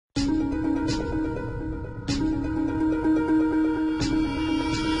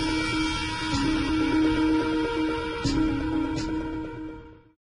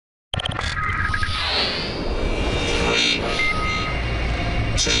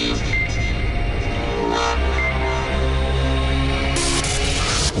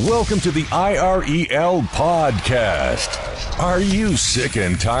Welcome to the IREL podcast. Are you sick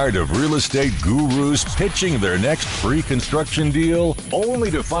and tired of real estate gurus pitching their next free construction deal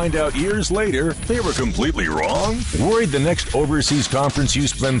only to find out years later they were completely wrong? Worried the next overseas conference you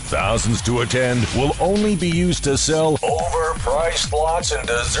spend thousands to attend will only be used to sell overpriced lots in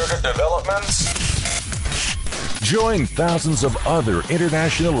deserted developments? Join thousands of other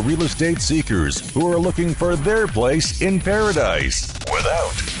international real estate seekers who are looking for their place in paradise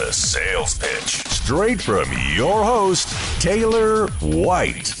without the sales pitch. Straight from your host, Taylor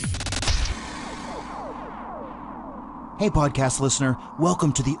White. Hey, podcast listener.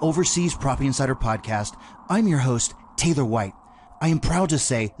 Welcome to the Overseas Property Insider Podcast. I'm your host, Taylor White. I am proud to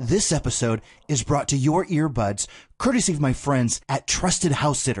say this episode is brought to your earbuds courtesy of my friends at Trusted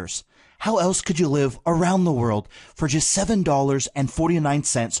House Sitters. How else could you live around the world for just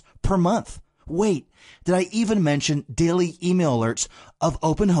 $7.49 per month? Wait, did I even mention daily email alerts of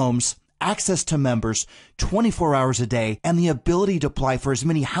open homes, access to members 24 hours a day, and the ability to apply for as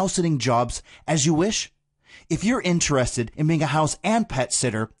many house sitting jobs as you wish? If you're interested in being a house and pet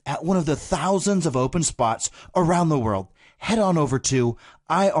sitter at one of the thousands of open spots around the world, head on over to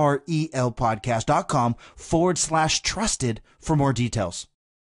irelpodcast.com/trusted for more details.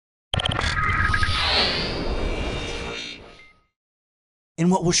 In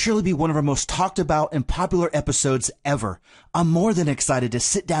what will surely be one of our most talked about and popular episodes ever, I'm more than excited to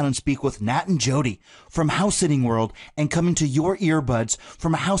sit down and speak with Nat and Jodie from House Sitting World and coming to your earbuds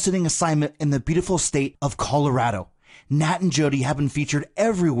from a house sitting assignment in the beautiful state of Colorado. Nat and Jodie have been featured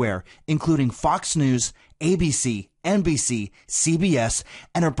everywhere, including Fox News, ABC, NBC, CBS,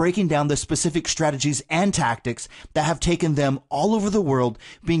 and are breaking down the specific strategies and tactics that have taken them all over the world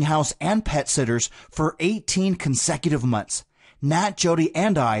being house and pet sitters for 18 consecutive months. Nat, Jodie,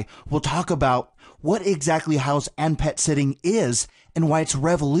 and I will talk about what exactly house and pet sitting is and why it's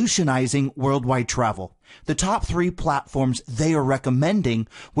revolutionizing worldwide travel. The top 3 platforms they are recommending,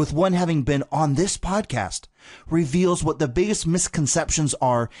 with one having been on this podcast, reveals what the biggest misconceptions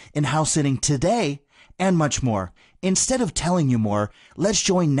are in house sitting today, and much more. Instead of telling you more, let's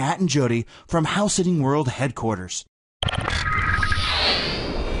join Nat and Jodie from House Sitting World headquarters.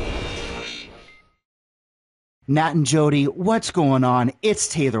 Nat and Jodie, what's going on? It's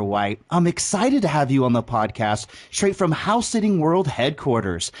Taylor White. I'm excited to have you on the podcast straight from House Sitting World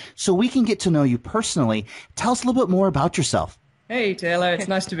headquarters so we can get to know you personally. Tell us a little bit more about yourself. Hey, Taylor. It's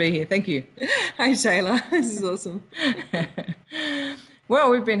nice to be here. Thank you. Hi, Taylor. This is awesome. Well,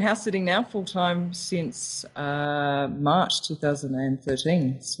 we've been house sitting now full-time since March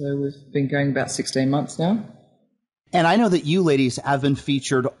 2013. So we've been going about 16 months now. And I know that you ladies have been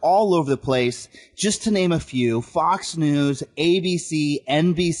featured all over the place, just to name a few: Fox News, ABC,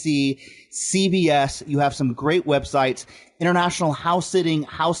 NBC, CBS. You have some great websites, International House Sitting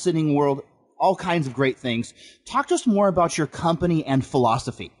World, all kinds of great things. Talk to us more about your company and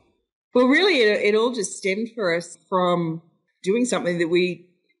philosophy. Well, really, it all just stemmed for us from doing something that we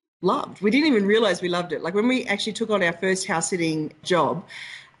loved. We didn't even realize we loved it. Like when we actually took on our first house sitting job,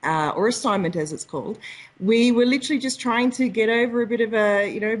 or assignment as it's called, we were literally just trying to get over a bit of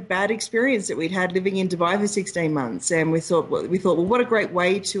a, bad experience that we'd had living in Dubai for 16 months. And we thought, well, what a great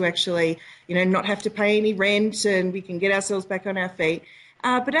way to actually, not have to pay any rent and we can get ourselves back on our feet.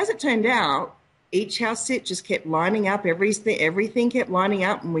 But as it turned out, each house sit just kept lining up. Everything kept lining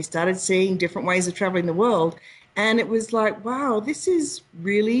up, and we started seeing different ways of traveling the world. And it was like, wow, this is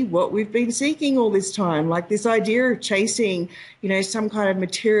really what we've been seeking all this time. Like this idea of chasing, some kind of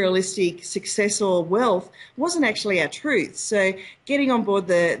materialistic success or wealth wasn't actually our truth. So getting on board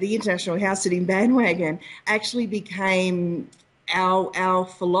the international house sitting bandwagon actually became our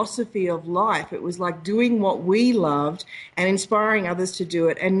philosophy of life. It was like doing what we loved and inspiring others to do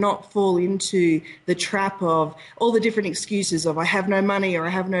it, and not fall into the trap of all the different excuses of I have no money or I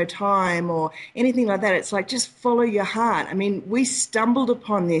have no time or anything like that. It's like, just follow your heart. I mean, we stumbled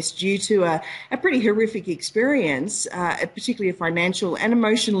upon this due to a pretty horrific experience, particularly a financial and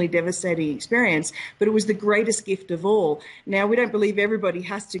emotionally devastating experience, but it was the greatest gift of all. Now, we don't believe everybody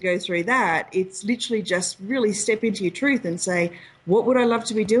has to go through that. It's literally just really step into your truth and say, what would I love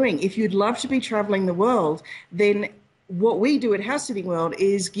to be doing? If you'd love to be traveling the world, then what we do at House Sitting World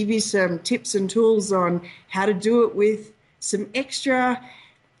is give you some tips and tools on how to do it with some extra,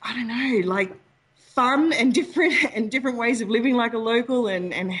 like fun and different ways of living like a local,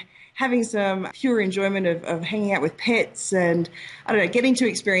 and having some pure enjoyment of hanging out with pets, and getting to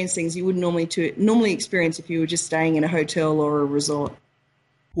experience things you wouldn't normally experience if you were just staying in a hotel or a resort.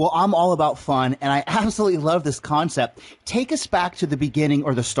 Well, I'm all about fun, and I absolutely love this concept. Take us back to the beginning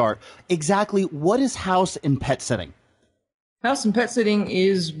or the start. Exactly what is house and pet sitting? House and pet sitting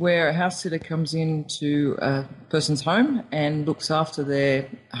is where a house sitter comes into a person's home and looks after their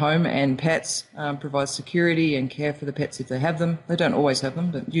home and pets, provides security and care for the pets if they have them. They don't always have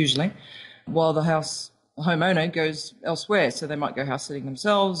them, but usually, while the homeowner goes elsewhere. So they might go house sitting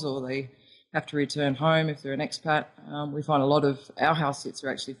themselves, or they have to return home if they're an expat. We find a lot of our house sits are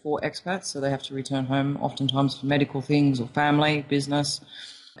actually for expats, so they have to return home oftentimes for medical things or family, business.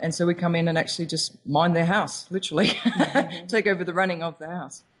 And so we come in and actually just mind their house, literally, take over the running of the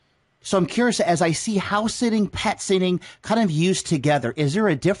house. So I'm curious, as I see house sitting, pet sitting kind of used together, is there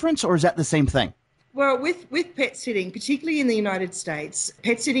a difference or is that the same thing? Well, with pet sitting, particularly in the United States,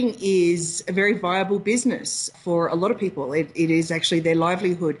 pet sitting is a very viable business for a lot of people. It is actually their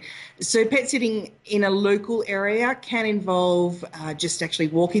livelihood. So pet sitting in a local area can involve just actually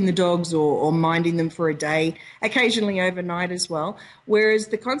walking the dogs or minding them for a day, occasionally overnight as well. Whereas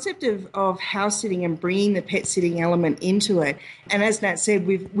the concept of house sitting and bringing the pet sitting element into it, and as Nat said,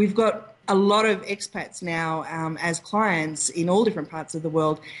 we've got a lot of expats now as clients in all different parts of the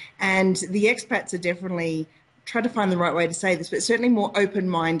world. And the expats are definitely, try to find the right way to say this, but certainly more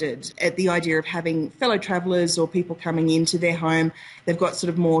open-minded at the idea of having fellow travellers or people coming into their home. They've got sort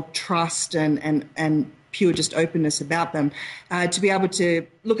of more trust and pure just openness about them to be able to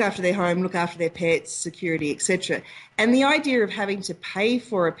look after their home, look after their pets, security, etc. And the idea of having to pay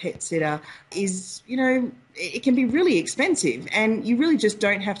for a pet sitter is, it can be really expensive, and you really just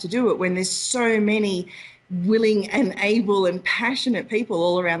don't have to do it when there's so many willing and able and passionate people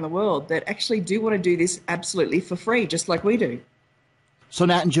all around the world that actually do want to do this absolutely for free, just like we do. So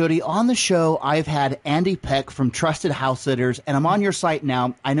Nat and Jodie, on the show, I've had Andy Peck from Trusted House Sitters, and I'm on your site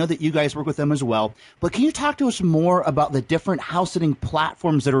now. I know that you guys work with them as well, but can you talk to us more about the different house sitting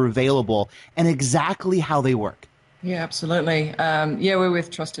platforms that are available and exactly how they work? Yeah, absolutely. We're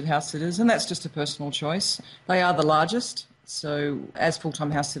with Trusted House Sitters, and that's just a personal choice. They are the largest. So as full-time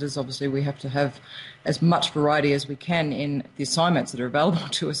house sitters, obviously, we have to have as much variety as we can in the assignments that are available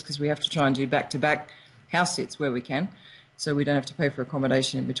to us, because we have to try and do back-to-back house sits where we can, so we don't have to pay for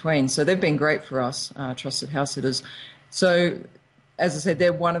accommodation in between. So they've been great for us, Trusted House Sitters. So as I said,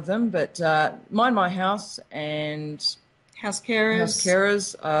 they're one of them, but Mind My House and House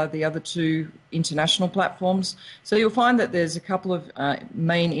Carers are the other two international platforms. So you'll find that there's a couple of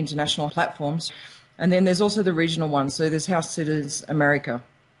main international platforms, and then there's also the regional ones. So there's House Sitters America,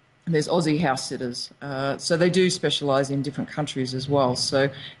 and there's Aussie House Sitters. So they do specialise in different countries as well. So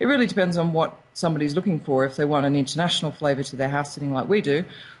it really depends on what somebody's looking for, if they want an international flavour to their house sitting like we do,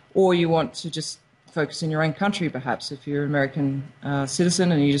 or you want to just focus in your own country perhaps. If you're an American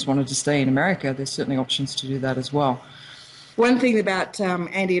citizen and you just wanted to stay in America, there's certainly options to do that as well. One thing about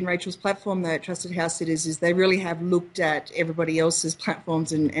Andy and Rachel's platform, though, Trusted House Sitters, is they really have looked at everybody else's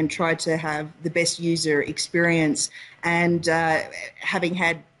platforms and tried to have the best user experience. And having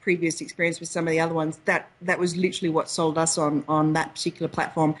had previous experience with some of the other ones, that was literally what sold us on that particular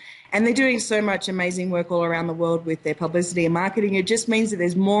platform. And they're doing so much amazing work all around the world with their publicity and marketing. It just means that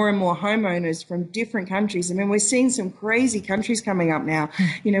there's more and more homeowners from different countries. I mean, we're seeing some crazy countries coming up now.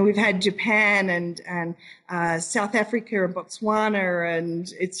 We've had Japan and South Africa and Botswana,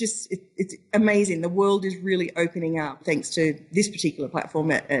 and it's amazing. The world is really opening up thanks to this particular platform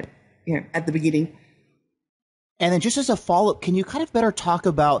at the beginning. And then just as a follow-up, can you kind of better talk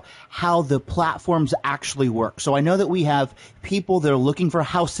about how the platforms actually work? So I know that we have people that are looking for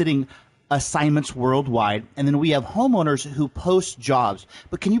house-sitting assignments worldwide, and then we have homeowners who post jobs.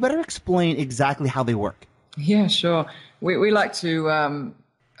 But can you better explain exactly how they work? Yeah, sure. We like to,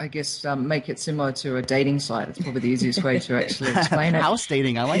 make it similar to a dating site. It's probably the easiest way to actually explain it. House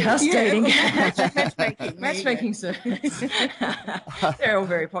dating, I like House dating. Matchmaking. Matchmaking service. They're all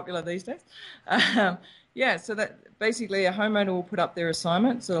very popular these days. So that basically a homeowner will put up their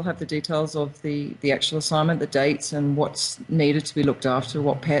assignment, so they'll have the details of the actual assignment, the dates and what's needed to be looked after,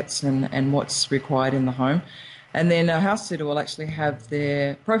 what pets and what's required in the home. And then a house sitter will actually have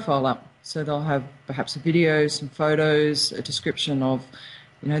their profile up. So they'll have perhaps a video, some photos, a description of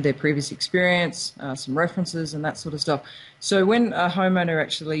their previous experience, some references and that sort of stuff. So when a homeowner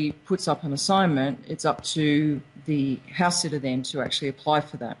actually puts up an assignment, it's up to the house sitter then to actually apply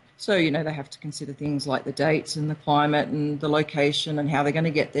for that. So, they have to consider things like the dates and the climate and the location and how they're going to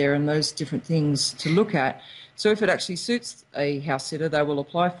get there and those different things to look at. So if it actually suits a house sitter, they will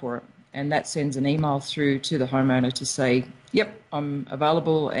apply for it. And that sends an email through to the homeowner to say, yep, I'm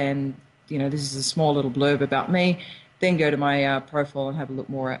available and, this is a small little blurb about me. Then go to my profile and have a look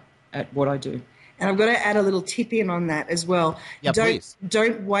more at what I do. And I've got to add a little tip in on that as well. Yeah, please.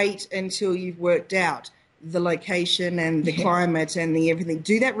 Don't wait until you've worked out the location and the climate and the everything.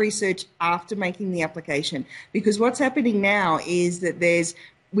 Do that research after making the application, because what's happening now is that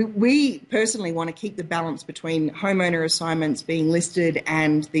we personally want to keep the balance between homeowner assignments being listed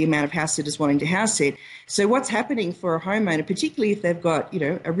and the amount of house sitters wanting to house sit. So what's happening for a homeowner, particularly if they've got,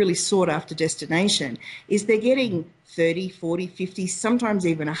 a really sought after destination, is they're getting 30, 40, 50, sometimes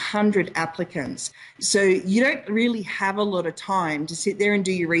even 100 applicants. So you don't really have a lot of time to sit there and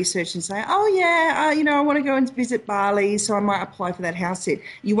do your research and say, oh yeah, I want to go and visit Bali, so I might apply for that house sit.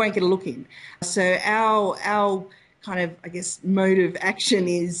 You won't get a look in. So our kind of, I guess, mode of action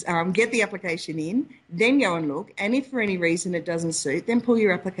is get the application in, then go and look, and if for any reason it doesn't suit, then pull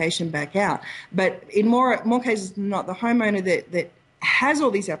your application back out. But in more cases than not, the homeowner that has all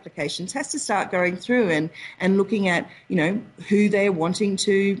these applications has to start going through and looking at, who they're wanting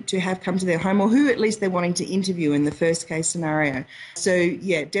to have come to their home, or who at least they're wanting to interview in the first case scenario. So,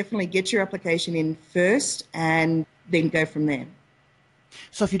 yeah, definitely get your application in first and then go from there.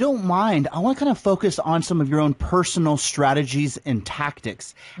 So if you don't mind, I want to kind of focus on some of your own personal strategies and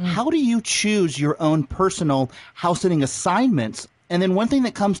tactics. How do you choose your own personal house sitting assignments? And then one thing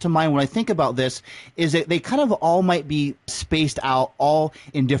that comes to mind when I think about this is that they kind of all might be spaced out all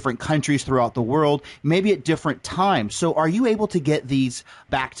in different countries throughout the world, maybe at different times. So are you able to get these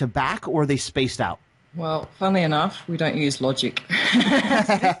back to back, or are they spaced out? Well, funnily enough, we don't use logic.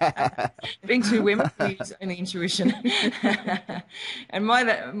 Being two women, we use only intuition. And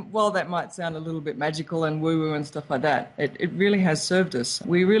while that might sound a little bit magical and woo-woo and stuff like that, it really has served us.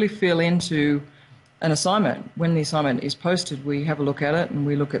 We really feel into an assignment. When the assignment is posted, we have a look at it and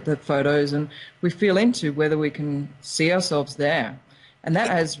we look at the photos and we feel into whether we can see ourselves there. And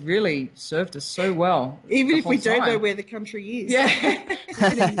that has really served us so well. Even if we don't know where the country is. Yeah.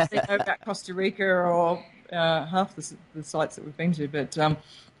 Even if we know about Costa Rica or half the sites that we've been to. But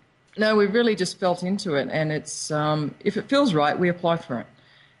no, we really just felt into it. And it's if it feels right, we apply for it.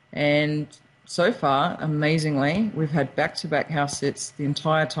 And so far, amazingly, we've had back-to-back house sits the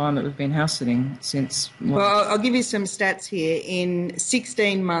entire time that we've been house sitting since. Well, I'll give you some stats here. In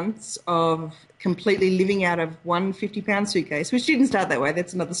 16 months of completely living out of one 50-pound suitcase, which didn't start that way,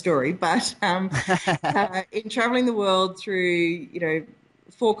 that's another story, but in traveling the world through,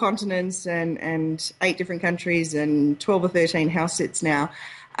 4 continents and 8 different countries and 12 or 13 house sits now,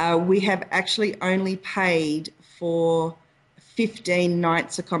 we have actually only paid for 15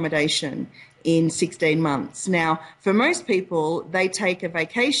 nights accommodation in 16 months. Now, for most people, they take a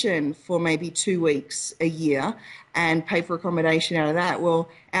vacation for maybe 2 weeks a year and pay for accommodation out of that. Well,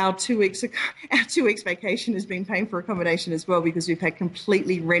 our 2 weeks vacation has been paying for accommodation as well, because we've had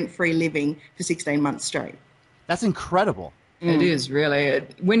completely rent-free living for 16 months straight. That's incredible. It is, really.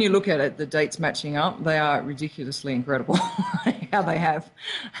 When you look at it, the dates matching up, they are ridiculously incredible how they have.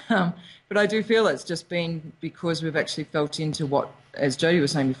 But I do feel it's just been because we've actually felt into what, as Jodie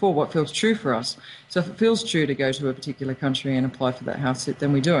was saying before, what feels true for us. So if it feels true to go to a particular country and apply for that house sit,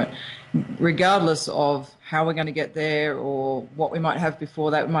 then we do it. Regardless of how we're going to get there or what we might have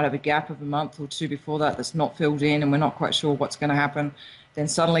before that, we might have a gap of a month or 2 before that that's not filled in and we're not quite sure what's going to happen. Then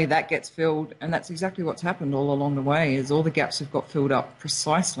suddenly that gets filled, and that's exactly what's happened all along the way, is all the gaps have got filled up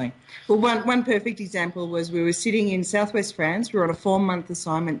precisely. Well, one perfect example was we were sitting in southwest France. We were on a 4-month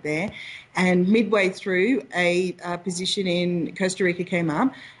assignment there, and midway through, a position in Costa Rica came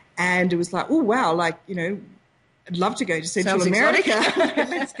up, and it was like, oh, wow, I'd love to go to Central America.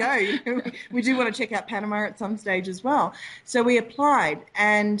 Let's go. We do want to check out Panama at some stage as well. So we applied,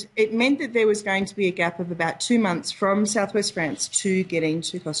 and it meant that there was going to be a gap of about 2 months from southwest France to getting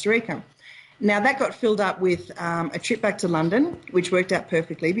to Costa Rica. Now, that got filled up with a trip back to London, which worked out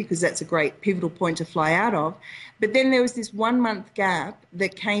perfectly because that's a great pivotal point to fly out of. But then there was this 1-month gap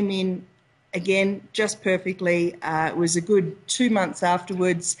that came in, again, just perfectly. It was a good 2 months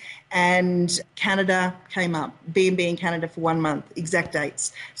afterwards, and Canada came up, B&B in Canada for 1 month, exact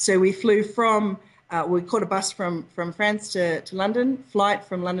dates. So we flew we caught a bus from France to London, flight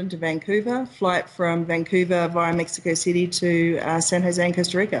from London to Vancouver, flight from Vancouver via Mexico City to San Jose in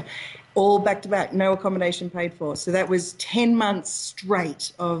Costa Rica. All back-to-back, no accommodation paid for. So that was 10 months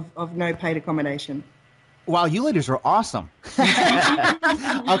straight of no paid accommodation. Wow, you ladies are awesome.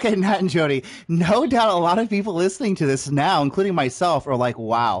 Okay, Nat and Jodie, no doubt a lot of people listening to this now, including myself, are like,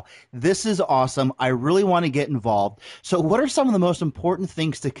 wow, this is awesome. I really want to get involved. So what are some of the most important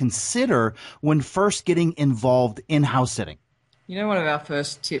things to consider when first getting involved in house sitting? One of our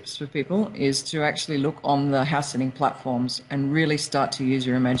first tips for people is to actually look on the house sitting platforms and really start to use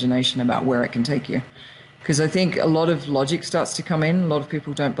your imagination about where it can take you. Because I think a lot of logic starts to come in. A lot of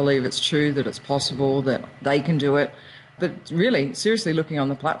people don't believe it's true, that it's possible, that they can do it. But really, seriously looking on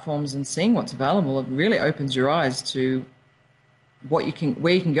the platforms and seeing what's available, it really opens your eyes to where you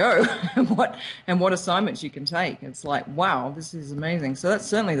can go and what assignments you can take. It's like, wow, this is amazing. So that's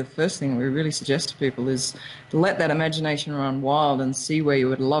certainly the first thing we really suggest to people, is to let that imagination run wild and see where you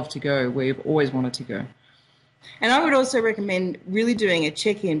would love to go, where you've always wanted to go. And I would also recommend really doing a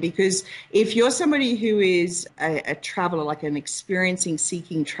check-in, because if you're somebody who is a traveler, like an experiencing,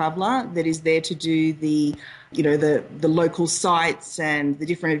 seeking traveler that is there to do the local sites and the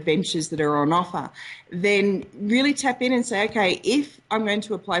different adventures that are on offer, then really tap in and say, okay, if I'm going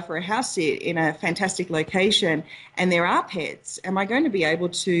to apply for a house sit in a fantastic location and there are pets, am I going to be able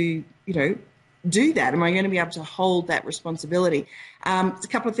to, do that? Am I going to be able to hold that responsibility? A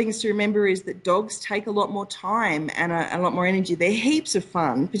couple of things to remember is that dogs take a lot more time and a lot more energy. They're heaps of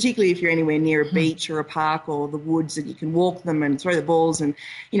fun, particularly if you're anywhere near a beach or a park or the woods, and you can walk them and throw the balls, and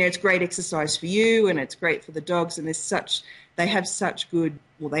it's great exercise for you and it's great for the dogs, and they are such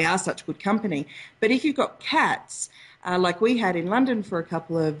good company. But if you've got cats, like we had in London for a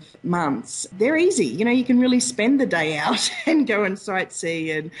couple of months, they're easy. You can really spend the day out and go and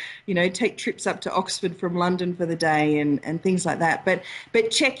sightsee and, take trips up to Oxford from London for the day and things like that.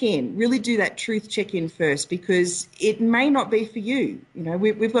 But check in, really do that truth check in first, because it may not be for you.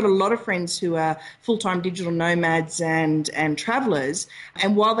 We've got a lot of friends who are full-time digital nomads and travelers.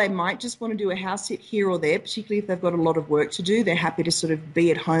 And while they might just want to do a house sit here or there, particularly if they've got a lot of work to do, they're happy to sort of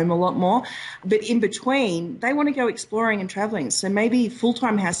be at home a lot more. But in between, they want to go exploring and traveling. So maybe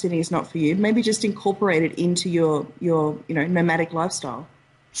full-time house sitting is not for you. Maybe just incorporate it into your nomadic lifestyle.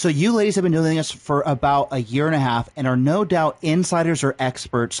 So you ladies have been doing this for about a year and a half and are no doubt insiders or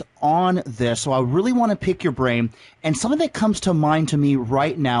experts on this. So I really want to pick your brain. And something that comes to mind to me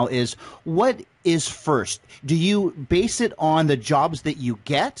right now is, what is first? Do you base it on the jobs that you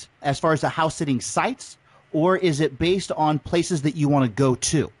get as far as the house sitting sites, or is it based on places that you want to go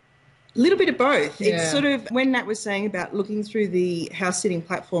to? A little bit of both. Yeah. It's sort of, when Nat was saying about looking through the house sitting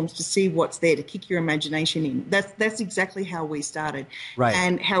platforms to see what's there to kick your imagination in, that's exactly how we started, right,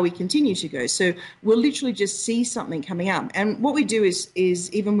 and how we continue to go. So we'll literally just see something coming up. And what we do is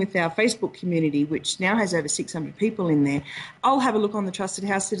even with our Facebook community, which now has over 600 people in there, I'll have a look on the Trusted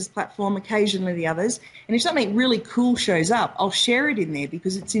House Sitters platform, occasionally the others. And if something really cool shows up, I'll share it in there,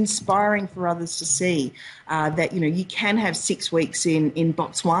 because it's inspiring for others to see that, you can have 6 weeks in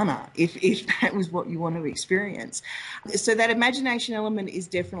Botswana if that was what you want to experience. So that imagination element is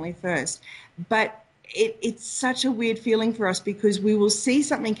definitely first. But it's such a weird feeling for us, because we will see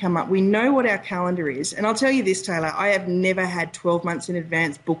something come up. We know what our calendar is. And I'll tell you this, Taylor, I have never had 12 months in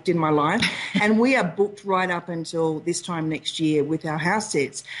advance booked in my life. And we are booked right up until this time next year with our house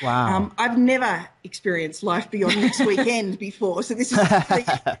sits. Wow. I've never experienced life beyond next weekend before. So this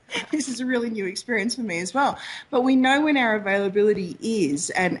is a really new experience for me as well. But we know when our availability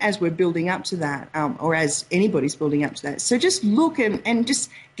is, and as we're building up to that, or as anybody's building up to that. So just look and just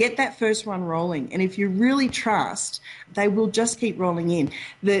get that first one rolling. And if you really trust, they will just keep rolling in.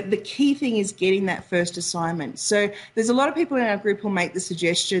 The key thing is getting that first assignment. So there's a lot of people in our group who make the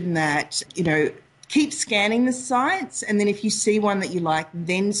suggestion that, keep scanning the sites, and then if you see one that you like,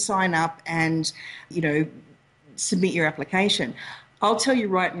 then sign up and, submit your application. I'll tell you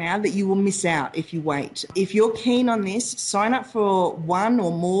right now that you will miss out if you wait. If you're keen on this, sign up for one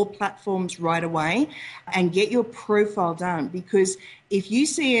or more platforms right away and get your profile done, because if you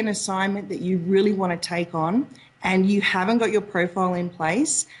see an assignment that you really want to take on and you haven't got your profile in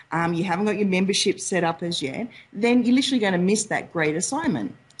place, you haven't got your membership set up as yet, then you're literally going to miss that great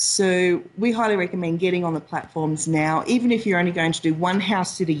assignment. So we highly recommend getting on the platforms now. Even if you're only going to do one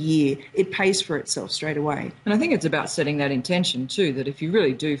house sit a year, it pays for itself straight away. And I think it's about setting that intention too, that if you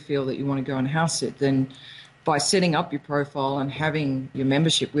really do feel that you want to go on house sit, then by setting up your profile and having your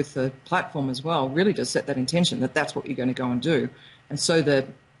membership with the platform as well, really just set that intention that that's what you're going to go and do. And so that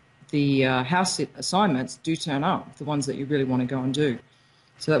the house sit assignments do turn up, the ones that you really want to go and do.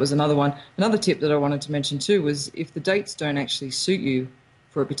 So that was another one. Another tip that I wanted to mention too was, if the dates don't actually suit you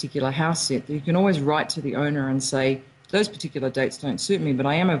for a particular house sit, you can always write to the owner and say, those particular dates don't suit me, but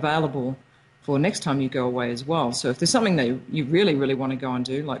I am available for next time you go away as well. So if there's something that you really, really want to go and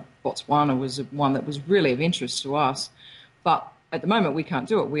do, like Botswana was one that was really of interest to us, but at the moment we can't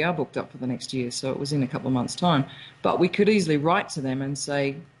do it. We are booked up for the next year, so it was in a couple of months' time. But we could easily write to them and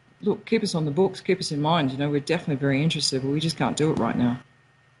say, look, keep us on the books, keep us in mind. We're definitely very interested, but we just can't do it right now.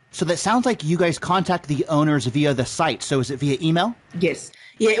 So that sounds like you guys contact the owners via the site. So is it via email? Yes.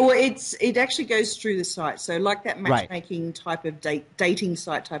 Yeah, well, it actually goes through the site. So like that matchmaking type of dating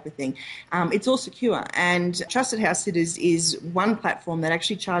site type of thing, it's all secure. And Trusted House Sitters is one platform that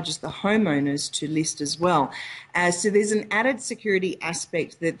actually charges the homeowners to list as well. So there's an added security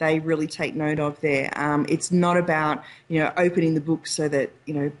aspect that they really take note of there. It's not about, opening the book so that,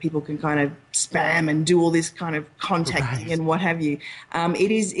 people can kind of spam and do all this kind of contacting and what have you.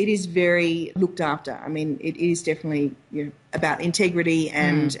 It is very looked after. I mean, it is definitely, about integrity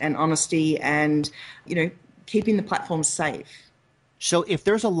and honesty and, keeping the platform safe. So if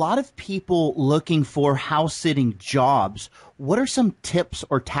there's a lot of people looking for house sitting jobs, what are some tips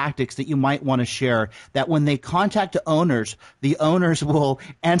or tactics that you might want to share that when they contact the owners will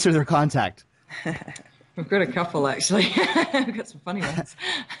answer their contact? We've got a couple, actually. We've got some funny ones.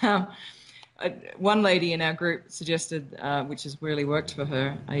 One lady in our group suggested, which has really worked for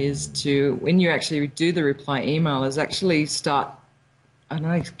her, is to, when you actually do the reply email, is actually start, I don't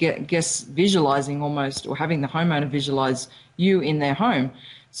know, guess visualizing almost, or having the homeowner visualize you in their home.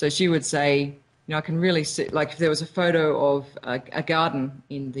 So she would say, I can really see, like if there was a photo of a garden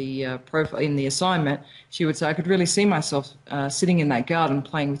in the profile, in the assignment, she would say, I could really see myself sitting in that garden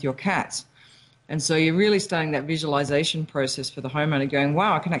playing with your cats. And so you're really starting that visualization process for the homeowner going,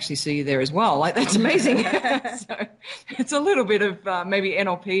 wow, I can actually see you there as well. Like, that's amazing. So it's a little bit of maybe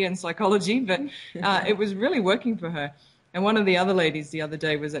NLP and psychology, but it was really working for her. And one of the other ladies the other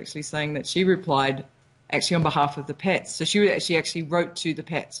day was actually saying that she replied actually on behalf of the pets. So she actually wrote to the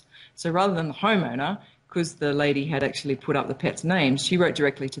pets. So rather than the homeowner, because the lady had actually put up the pets' names, she wrote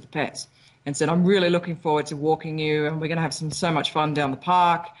directly to the pets and said, I'm really looking forward to walking you, and we're going to have so much fun down the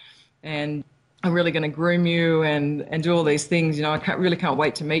park, and I'm really going to groom you and do all these things. I really can't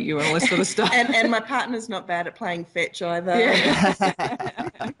wait to meet you and all this sort of stuff. and my partner's not bad at playing fetch either. Yeah.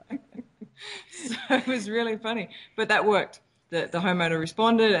 So it was really funny. But that worked. The homeowner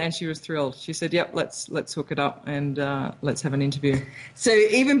responded and she was thrilled. She said, yep, let's hook it up and let's have an interview. So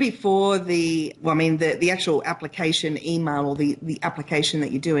even before the actual application email or the application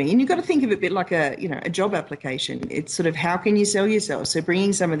that you're doing, and you've got to think of it a bit like a job application. It's sort of how can you sell yourself? So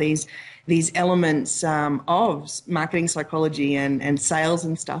bringing some of these elements of marketing psychology and sales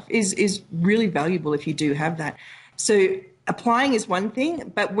and stuff is really valuable if you do have that. So applying is one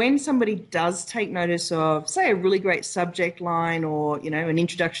thing, but when somebody does take notice of, say, a really great subject line or, an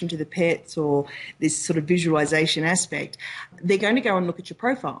introduction to the pets or this sort of visualization aspect, they're going to go and look at your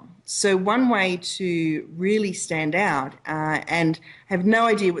profile. So one way to really stand out, and have no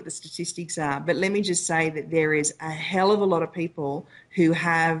idea what the statistics are, but let me just say that there is a hell of a lot of people who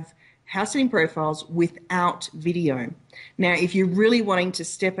have house sitting profiles without video. Now, if you're really wanting to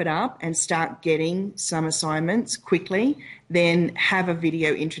step it up and start getting some assignments quickly, then have a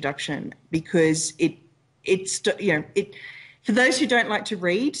video introduction, because for those who don't like to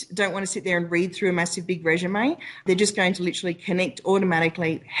read, don't want to sit there and read through a massive big resume, they're just going to literally connect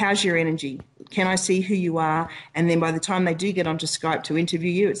automatically. How's your energy? Can I see who you are? And then by the time they do get onto Skype to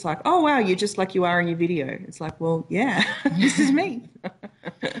interview you, it's like, oh, wow, you're just like you are in your video. It's like, well, yeah, this is me.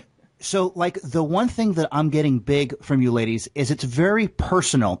 So, like, the one thing that I'm getting big from you ladies is it's very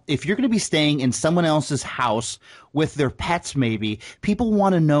personal. If you're going to be staying in someone else's house with their pets, maybe, people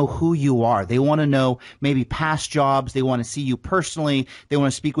want to know who you are. They want to know maybe past jobs. They want to see you personally. They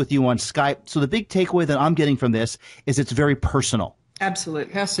want to speak with you on Skype. So the big takeaway that I'm getting from this is it's very personal.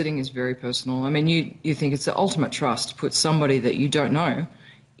 Absolutely. House sitting is very personal. I mean, you think it's the ultimate trust to put somebody that you don't know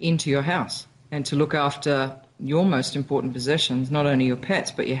into your house and to look after your most important possessions, not only your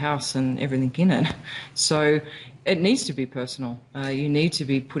pets, but your house and everything in it. So it needs to be personal. You need to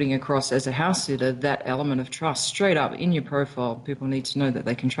be putting across as a house sitter that element of trust straight up in your profile. People need to know that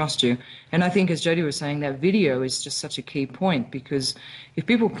they can trust you. And I think, as Jodie was saying, that video is just such a key point, because if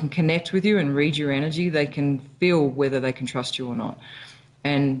people can connect with you and read your energy, they can feel whether they can trust you or not.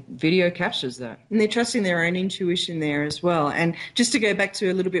 And video captures that. And they're trusting their own intuition there as well. And just to go back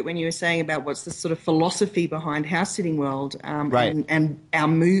to a little bit when you were saying about what's the sort of philosophy behind house sitting world, and our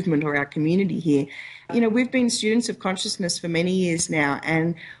movement or our community here, we've been students of consciousness for many years now.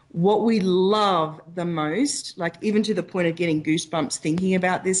 And what we love the most, like even to the point of getting goosebumps thinking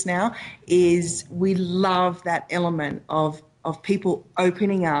about this now, is we love that element of people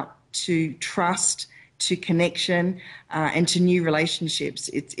opening up to trust, to connection, and to new relationships.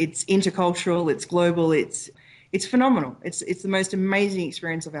 It's intercultural, it's global, it's phenomenal. It's the most amazing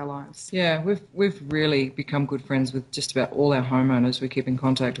experience of our lives. Yeah, we've really become good friends with just about all our homeowners we keep in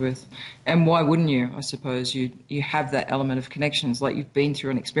contact with. And why wouldn't you? I suppose you have that element of connections, like you've been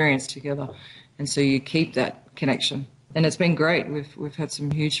through an experience together, and so you keep that connection. And it's been great. We've had some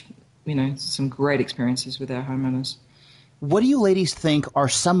huge, some great experiences with our homeowners. What do you ladies think are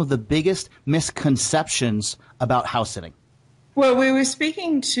some of the biggest misconceptions about house sitting? Well, we were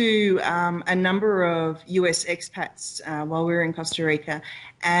speaking to a number of US expats while we were in Costa Rica,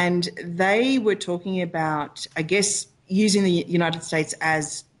 and they were talking about, I guess, using the United States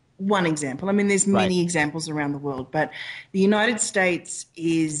as one example. I mean, there's many examples around the world, but the United States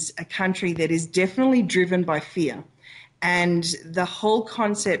is a country that is definitely driven by fear. And the whole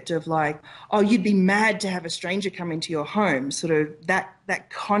concept of like, oh, you'd be mad to have a stranger come into your home, sort of that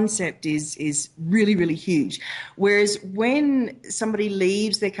concept is really, really huge. Whereas when somebody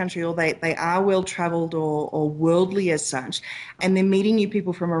leaves their country or they are well-traveled or worldly as such, and they're meeting new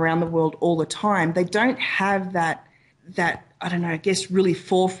people from around the world all the time, they don't have that I don't know, I guess really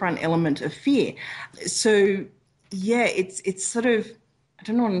forefront element of fear. So, yeah, it's sort of, I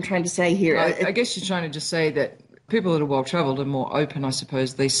don't know what I'm trying to say here. I guess you're trying to just say that people that are well-travelled are more open, I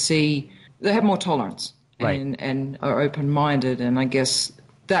suppose. They have more tolerance and are open-minded, and I guess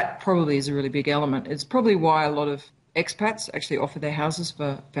that probably is a really big element. It's probably why a lot of expats actually offer their houses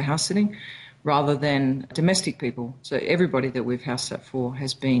for house sitting rather than domestic people. So everybody that we've house sat for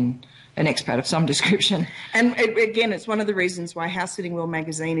has been an expat of some description. And again, it's one of the reasons why House Sitting World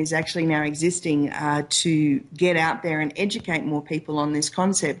magazine is actually now existing to get out there and educate more people on this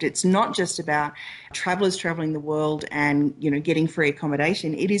concept. It's not just about travellers travelling the world and, getting free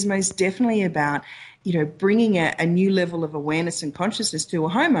accommodation. It is most definitely about, bringing a new level of awareness and consciousness to a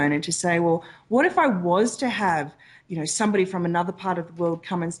homeowner to say, well, what if I was to have somebody from another part of the world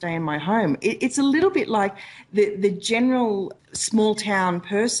come and stay in my home? It's a little bit like the general small town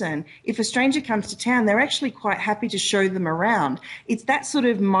person. If a stranger comes to town, they're actually quite happy to show them around. It's that sort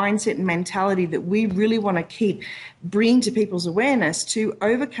of mindset and mentality that we really want to keep bringing to people's awareness to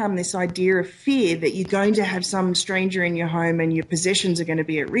overcome this idea of fear that you're going to have some stranger in your home and your possessions are going to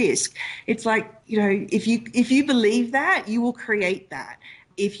be at risk. It's like, if you believe that, you will create that.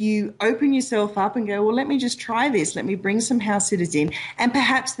 If you open yourself up and go, well, let me just try this, let me bring some house sitters in. And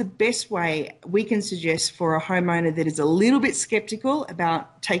perhaps the best way we can suggest for a homeowner that is a little bit skeptical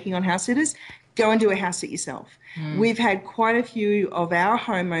about taking on house sitters, go and do a house sit yourself. We've had quite a few of our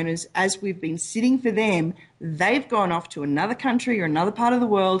homeowners, as we've been sitting for them, they've gone off to another country or another part of the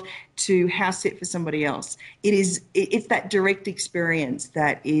world to house sit for somebody else. It's that direct experience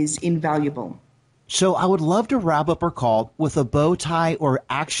that is invaluable. So I would love to wrap up our call with a bow tie or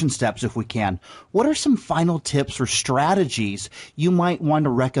action steps if we can. What are some final tips or strategies you might want to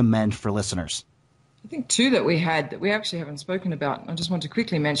recommend for listeners? I think two that we had that we actually haven't spoken about, I just want to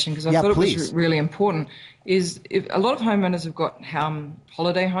quickly mention because I thought it was really important, is if a lot of homeowners have got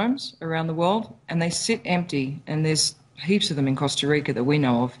holiday homes around the world and they sit empty, and there's heaps of them in Costa Rica that we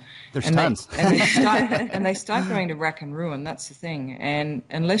know of. There's tons. They start going to rack and ruin. That's the thing. And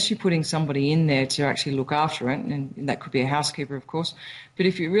unless you're putting somebody in there to actually look after it, and that could be a housekeeper, of course, but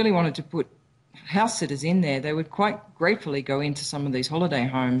if you really wanted to put house sitters in there, they would quite gratefully go into some of these holiday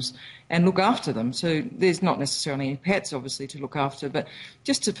homes and look after them. So there's not necessarily any pets, obviously, to look after, but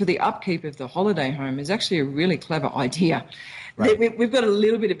just for the upkeep of the holiday home is actually a really clever idea. Right. We've got a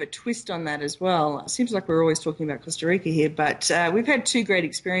little bit of a twist on that as well. It seems like we're always talking about Costa Rica here, but we've had two great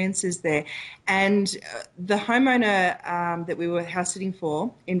experiences there. And the homeowner that we were house sitting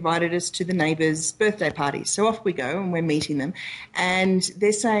for invited us to the neighbours' birthday party. So off we go and we're meeting them. And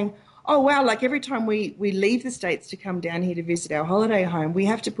they're saying, oh, wow, like every time we leave the States to come down here to visit our holiday home, we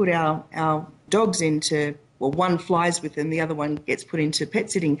have to put our dogs into, well, one flies with them, the other one gets put into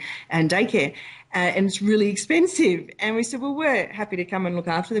pet sitting and daycare. And it's really expensive. And we said, well, we're happy to come and look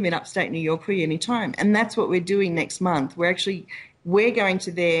after them in upstate New York for you any time. And that's what we're doing next month. We're going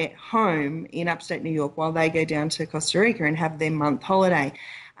to their home in upstate New York while they go down to Costa Rica and have their month holiday.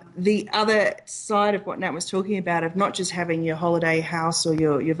 The other side of what Nat was talking about, of not just having your holiday house or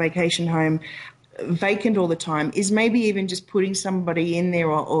your vacation home vacant all the time, is maybe even just putting somebody in there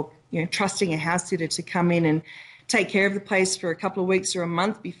or trusting a house sitter to come in and take care of the place for a couple of weeks or a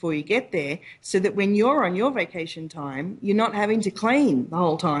month before you get there, so that when you're on your vacation time, you're not having to clean the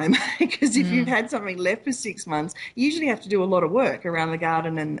whole time. Because if you've had something left for 6 months, you usually have to do a lot of work around the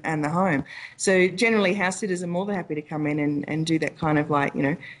garden and the home. So generally house sitters are more than happy to come in and do that kind of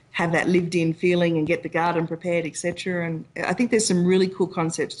have that lived in feeling and get the garden prepared, etc. And I think there's some really cool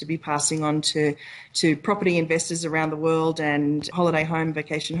concepts to be passing on to property investors around the world and holiday home,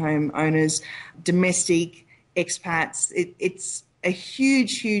 vacation home owners, domestic, expats. It's a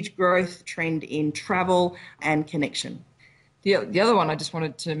huge, huge growth trend in travel and connection. The other one I just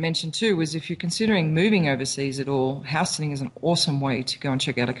wanted to mention too was if you're considering moving overseas at all, house sitting is an awesome way to go and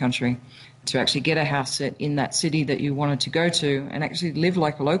check out a country, to actually get a house sit in that city that you wanted to go to and actually live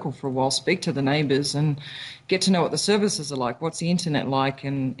like a local for a while, speak to the neighbours and get to know what the services are like, what's the internet like,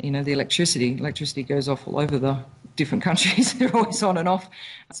 and, the electricity. Electricity goes off all over the different countries. They're always on and off,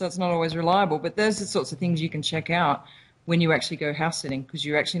 so it's not always reliable. But those are the sorts of things you can check out when you actually go house sitting, because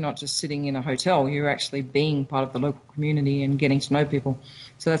you're actually not just sitting in a hotel, you're actually being part of the local community and getting to know people.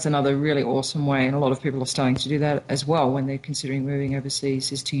 So that's another really awesome way, and a lot of people are starting to do that as well when they're considering moving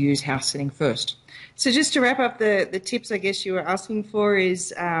overseas, is to use house sitting first. So just to wrap up the tips I guess you were asking for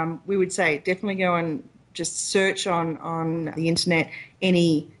is we would say definitely go and just search on the internet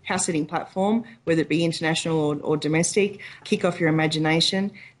any house sitting platform, whether it be international or domestic. Kick off your imagination.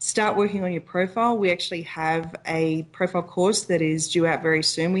 Start working on your profile. We actually have a profile course that is due out very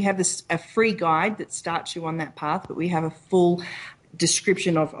soon. We have a free guide that starts you on that path, but we have a full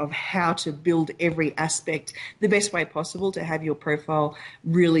description of how to build every aspect the best way possible to have your profile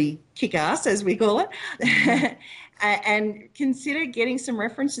really kick ass, as we call it. Mm-hmm. And consider getting some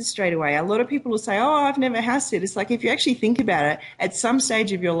references straight away. A lot of people will say, oh, I've never house sit. It's like, if you actually think about it, at some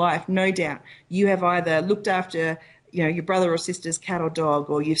stage of your life, no doubt, you have either looked after your brother or sister's cat or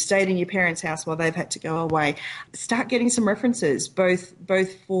dog, or you've stayed in your parents' house while they've had to go away. Start getting some references, both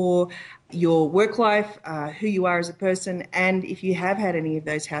for your work life, who you are as a person, and if you have had any of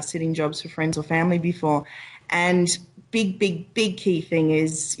those house sitting jobs for friends or family before. And big key thing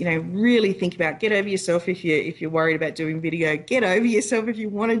is, really think about, get over yourself if you're worried about doing video. Get over yourself if you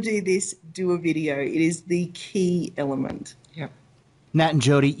want to do this, do a video. It is the key element. Yep. Nat and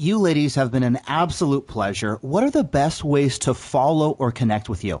Jodie, you ladies have been an absolute pleasure. What are the best ways to follow or connect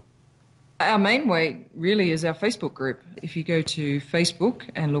with you? Our main way really is our Facebook group. If you go to Facebook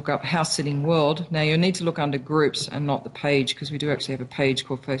and look up House Sitting World, now you'll need to look under groups and not the page, because we do actually have a page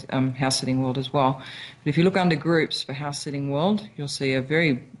called House Sitting World as well. But if you look under groups for House Sitting World, you'll see a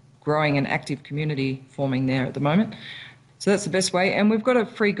very growing and active community forming there at the moment. So that's the best way. And we've got a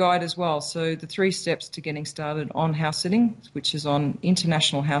free guide as well. So the 3 steps to getting started on house sitting, which is on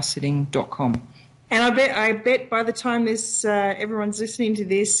internationalhousesitting.com. And I bet by the time everyone's listening to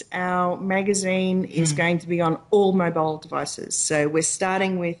this, our magazine is going to be on all mobile devices. So we're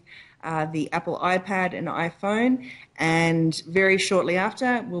starting with the Apple iPad and iPhone, and very shortly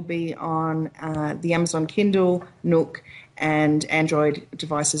after we'll be on the Amazon Kindle, Nook, and Android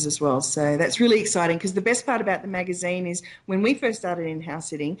devices as well. So that's really exciting, because the best part about the magazine is when we first started in house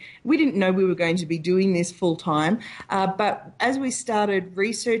sitting, we didn't know we were going to be doing this full time. But as we started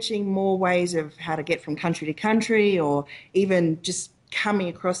researching more ways of how to get from country to country, or even just coming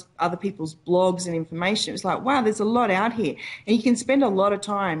across other people's blogs and information, it was like, wow, there's a lot out here. And you can spend a lot of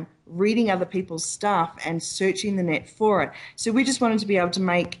time reading other people's stuff and searching the net for it. So we just wanted to be able to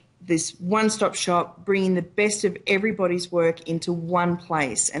make this one-stop shop, bringing the best of everybody's work into one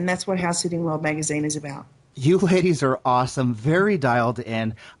place. And that's what House Sitting World magazine is about. You ladies are awesome, very dialed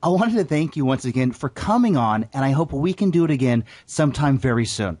in. I wanted to thank you once again for coming on, and I hope we can do it again sometime very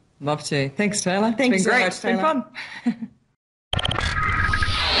soon. Love to. Thanks, Taylor. Thanks it's been so great. much, Taylor. It's been fun.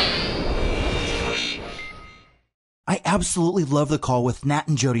 I absolutely love the call with Nat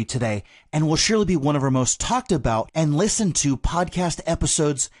and Jodie today, and will surely be one of our most talked about and listened to podcast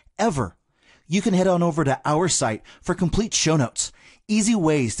episodes ever. You can head on over to our site for complete show notes, easy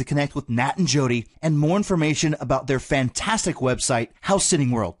ways to connect with Nat and Jodie, and more information about their fantastic website, House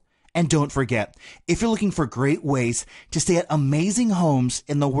Sitting World. And don't forget, if you're looking for great ways to stay at amazing homes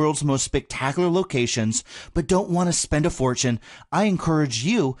in the world's most spectacular locations, but don't want to spend a fortune, I encourage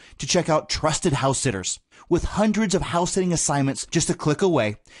you to check out Trusted House Sitters. With hundreds of house sitting assignments just a click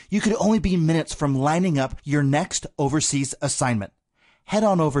away, you could only be minutes from lining up your next overseas assignment. Head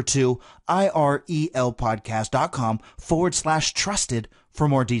on over to irelpodcast.com/trusted for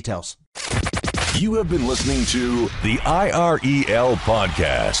more details. You have been listening to the IREL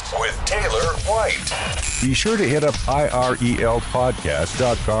Podcast with Taylor White. Be sure to hit up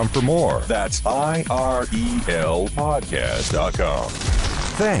irelpodcast.com for more. That's irelpodcast.com.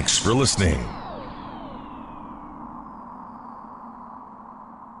 Thanks for listening.